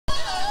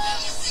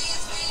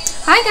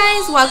Hi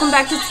guys, welcome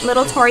back to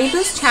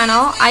LittleToriboo's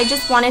channel. I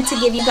just wanted to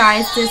give you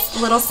guys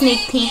this little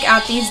sneak peek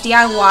at these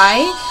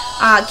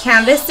DIY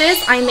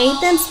canvases. I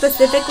made them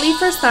specifically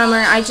for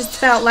summer. I just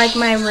felt like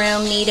my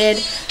room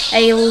needed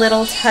a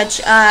little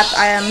touch up,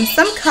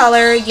 some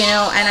color, you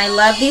know, and I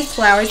love these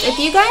flowers. If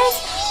you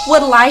guys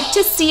would like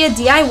to see a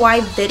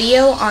DIY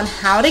video on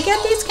how to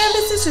get these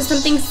canvases or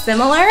something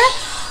similar,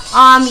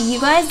 you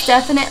guys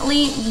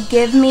definitely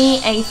give me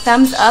a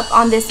thumbs up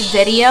on this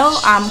video,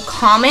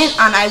 comment,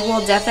 and I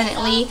will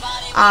definitely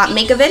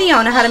make a video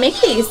on how to make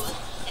these.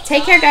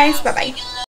 Take care guys, bye bye.